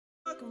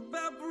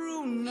about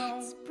Bruno.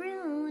 It's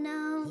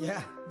Bruno.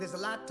 Yeah, there's a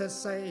lot to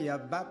say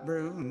about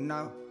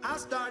Bruno. I'll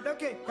start,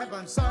 okay. Pep,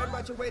 I'm sorry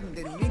about your wedding.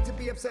 Didn't mean to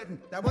be upsetting.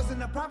 That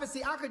wasn't a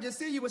prophecy. I could just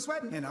see you were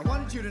sweating. And I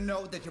wanted you to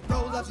know that your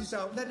bro loves you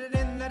so. Let it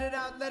in, let it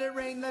out, let it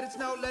rain, let it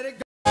snow, let it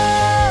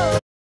go.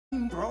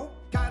 Bro,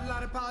 got a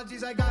lot of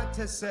apologies I got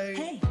to say.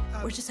 Hey,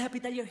 we're just happy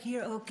that you're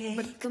here, okay?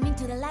 Coming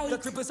to the light. The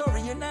trip is over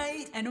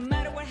unite. And no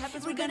matter what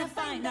happens, we're gonna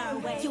find our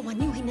way. Yo, I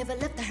knew he never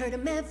left. I heard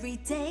him every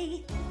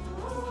day.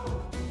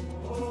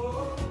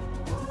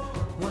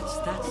 What's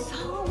that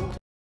sound?